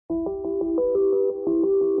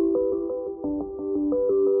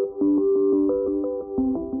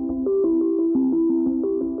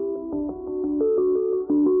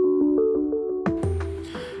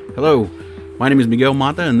Hello, my name is Miguel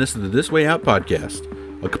Mata, and this is the This Way Out podcast,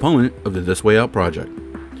 a component of the This Way Out project.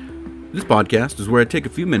 This podcast is where I take a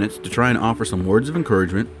few minutes to try and offer some words of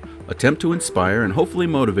encouragement, attempt to inspire, and hopefully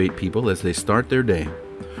motivate people as they start their day,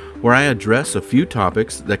 where I address a few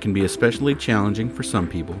topics that can be especially challenging for some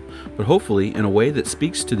people, but hopefully in a way that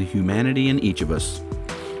speaks to the humanity in each of us.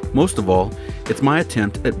 Most of all, it's my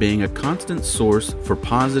attempt at being a constant source for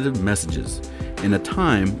positive messages in a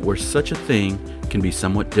time where such a thing can be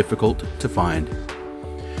somewhat difficult to find.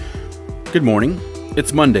 Good morning.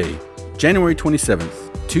 It's Monday, January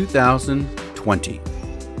 27th, 2020.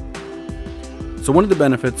 So one of the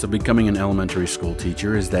benefits of becoming an elementary school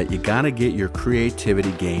teacher is that you gotta get your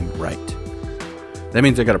creativity game right. That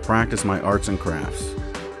means I gotta practice my arts and crafts.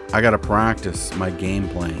 I gotta practice my game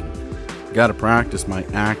playing. Gotta practice my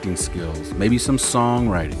acting skills, maybe some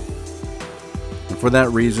songwriting. And for that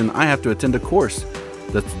reason, I have to attend a course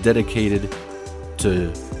that's dedicated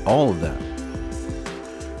to all of that.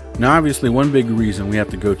 Now, obviously, one big reason we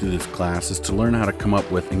have to go through this class is to learn how to come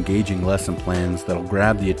up with engaging lesson plans that'll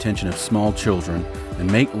grab the attention of small children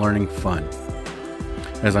and make learning fun.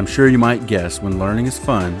 As I'm sure you might guess, when learning is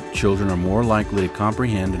fun, children are more likely to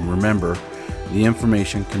comprehend and remember the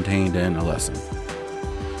information contained in a lesson.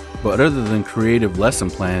 But other than creative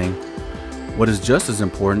lesson planning, what is just as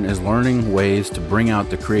important is learning ways to bring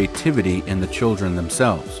out the creativity in the children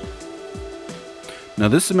themselves. Now,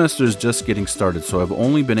 this semester is just getting started, so I've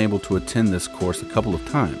only been able to attend this course a couple of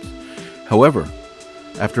times. However,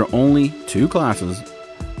 after only 2 classes,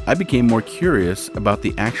 I became more curious about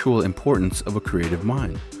the actual importance of a creative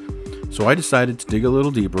mind. So I decided to dig a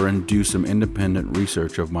little deeper and do some independent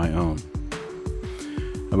research of my own.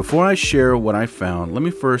 Now, before I share what I found, let me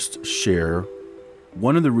first share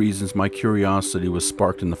one of the reasons my curiosity was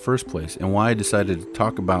sparked in the first place and why I decided to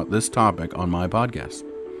talk about this topic on my podcast.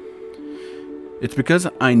 It's because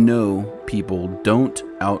I know people don't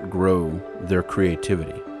outgrow their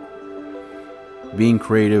creativity. Being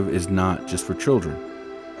creative is not just for children.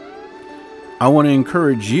 I want to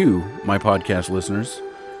encourage you, my podcast listeners,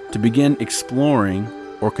 to begin exploring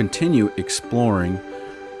or continue exploring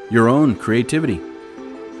your own creativity.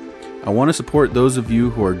 I want to support those of you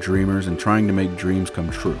who are dreamers and trying to make dreams come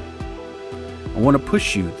true. I want to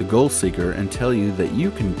push you, the goal seeker, and tell you that you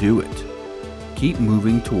can do it. Keep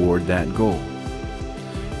moving toward that goal.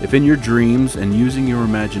 If in your dreams and using your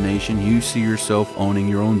imagination you see yourself owning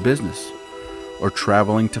your own business, or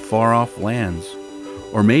traveling to far-off lands,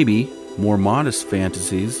 or maybe more modest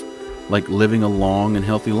fantasies like living a long and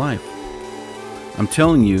healthy life, I'm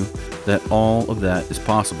telling you that all of that is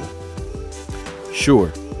possible.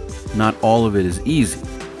 Sure, not all of it is easy,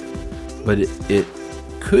 but it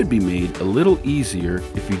could be made a little easier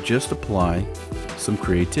if you just apply some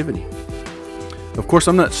creativity. Of course,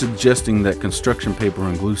 I'm not suggesting that construction paper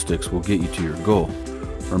and glue sticks will get you to your goal,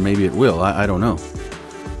 or maybe it will, I don't know.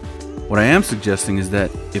 What I am suggesting is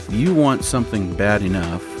that if you want something bad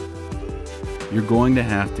enough, you're going to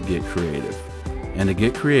have to get creative. And to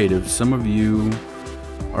get creative, some of you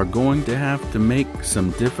are going to have to make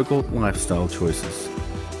some difficult lifestyle choices.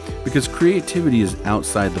 Because creativity is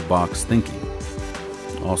outside the box thinking,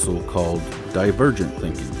 also called divergent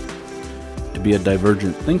thinking. To be a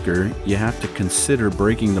divergent thinker, you have to consider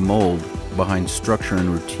breaking the mold behind structure and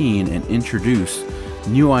routine and introduce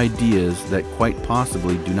new ideas that quite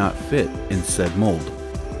possibly do not fit in said mold.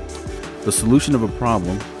 The solution of a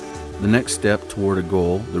problem, the next step toward a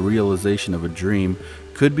goal, the realization of a dream,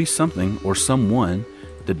 could be something or someone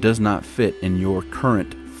that does not fit in your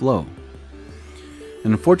current flow.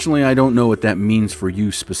 And unfortunately, I don't know what that means for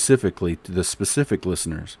you specifically, to the specific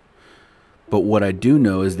listeners. But what I do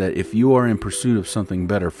know is that if you are in pursuit of something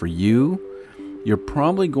better for you, you're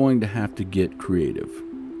probably going to have to get creative.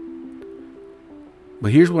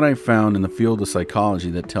 But here's what I found in the field of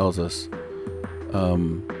psychology that tells us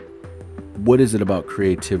what is it about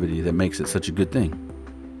creativity that makes it such a good thing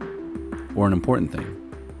or an important thing.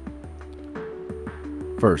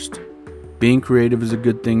 First, being creative is a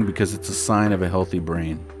good thing because it's a sign of a healthy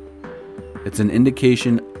brain. It's an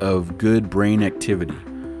indication of good brain activity,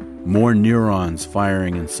 more neurons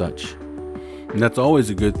firing and such. And that's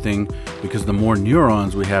always a good thing because the more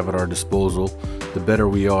neurons we have at our disposal, the better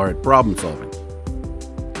we are at problem solving.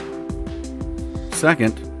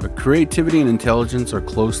 Second, creativity and intelligence are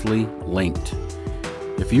closely linked.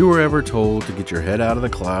 If you were ever told to get your head out of the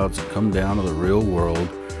clouds and come down to the real world,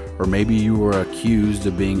 or maybe you were accused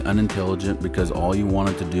of being unintelligent because all you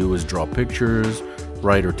wanted to do was draw pictures,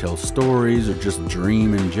 write or tell stories, or just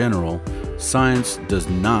dream in general, science does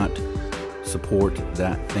not support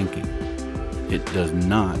that thinking. It does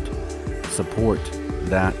not support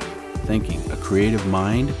that thinking. A creative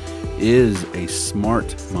mind is a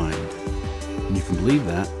smart mind. And you can believe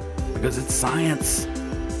that because it's science.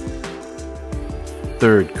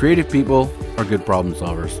 Third, creative people are good problem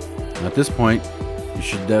solvers. At this point,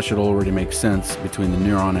 that should already make sense between the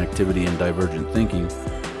neuron activity and divergent thinking,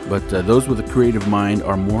 but those with a creative mind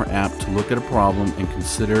are more apt to look at a problem and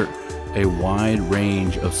consider a wide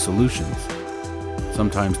range of solutions,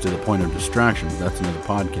 sometimes to the point of distraction, but that's another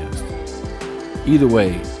podcast. Either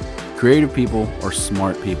way, creative people are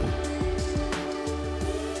smart people.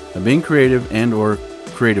 Now, being creative and or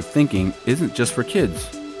creative thinking isn't just for kids,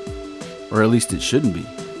 or at least it shouldn't be.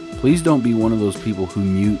 Please don't be one of those people who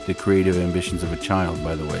mute the creative ambitions of a child,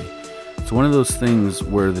 by the way. It's one of those things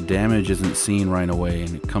where the damage isn't seen right away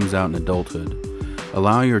and it comes out in adulthood.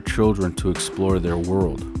 Allow your children to explore their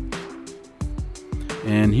world.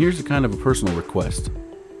 And here's a kind of a personal request.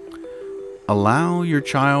 Allow your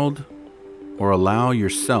child or allow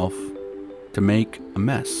yourself to make a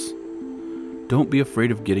mess. Don't be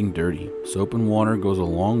afraid of getting dirty. Soap and water goes a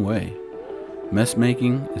long way. Mess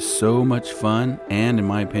making is so much fun and, in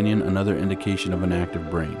my opinion, another indication of an active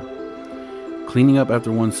brain. Cleaning up after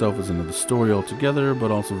oneself is another story altogether,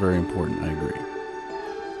 but also very important, I agree.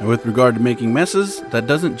 And with regard to making messes, that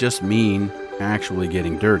doesn't just mean actually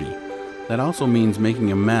getting dirty. That also means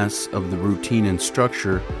making a mess of the routine and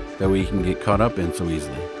structure that we can get caught up in so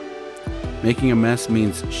easily. Making a mess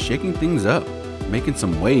means shaking things up, making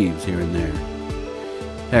some waves here and there.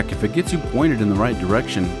 Heck, if it gets you pointed in the right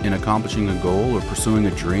direction in accomplishing a goal or pursuing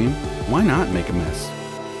a dream, why not make a mess?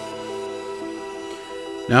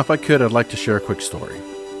 Now, if I could, I'd like to share a quick story.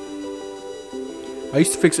 I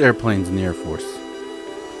used to fix airplanes in the Air Force,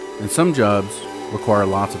 and some jobs require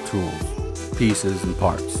lots of tools, pieces, and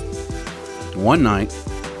parts. One night,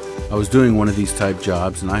 I was doing one of these type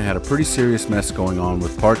jobs, and I had a pretty serious mess going on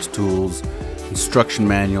with parts, tools, instruction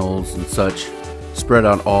manuals, and such spread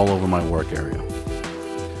out all over my work area.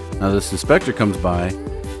 Now this inspector comes by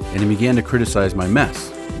and he began to criticize my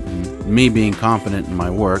mess. And me being confident in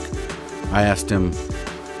my work, I asked him,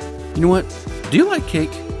 "You know what, do you like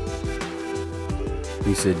cake?"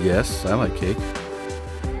 He said, "Yes, I like cake."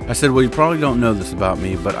 I said, "Well, you probably don't know this about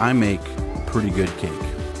me, but I make pretty good cake.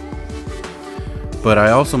 But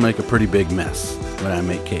I also make a pretty big mess when I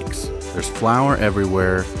make cakes. There's flour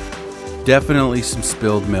everywhere, definitely some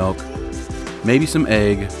spilled milk, maybe some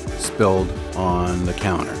egg spilled on the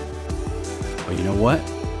counter. But you know what?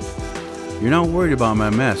 You're not worried about my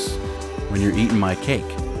mess when you're eating my cake."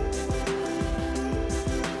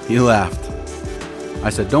 He laughed.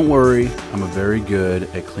 I said, "Don't worry, I'm very good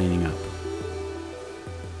at cleaning up."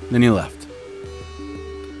 Then he left.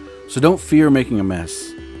 So don't fear making a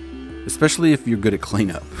mess, especially if you're good at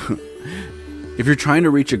cleanup. If you're trying to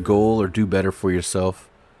reach a goal or do better for yourself,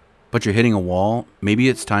 but you're hitting a wall, maybe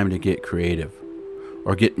it's time to get creative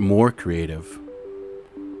or get more creative.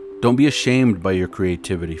 Don't be ashamed by your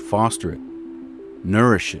creativity. Foster it.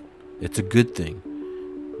 Nourish it. It's a good thing.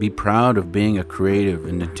 Be proud of being a creative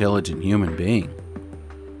and intelligent human being.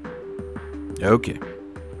 Okay.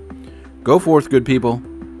 Go forth, good people.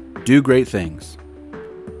 Do great things.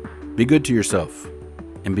 Be good to yourself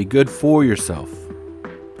and be good for yourself.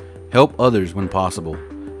 Help others when possible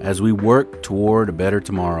as we work toward a better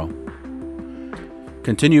tomorrow.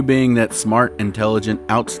 Continue being that smart, intelligent,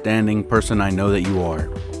 outstanding person I know that you are.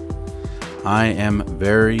 I am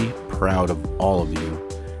very proud of all of you,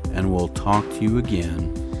 and we'll talk to you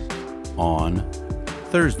again on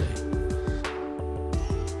Thursday.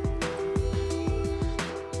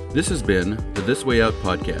 This has been the This Way Out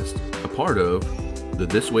podcast, a part of the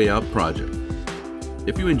This Way Out project.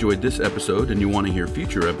 If you enjoyed this episode and you want to hear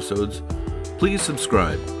future episodes, please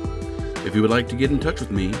subscribe. If you would like to get in touch with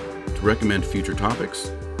me to recommend future topics,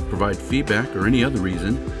 provide feedback, or any other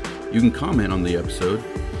reason, you can comment on the episode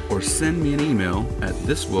or send me an email at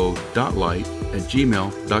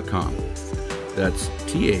thiswo.light@gmail.com. That's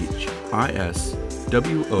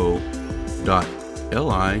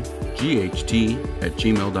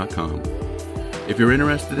thiswo.light@gmail.com. If you're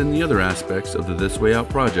interested in the other aspects of the This Way Out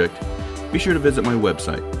project, be sure to visit my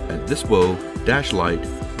website at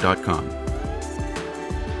thiswo-light.com.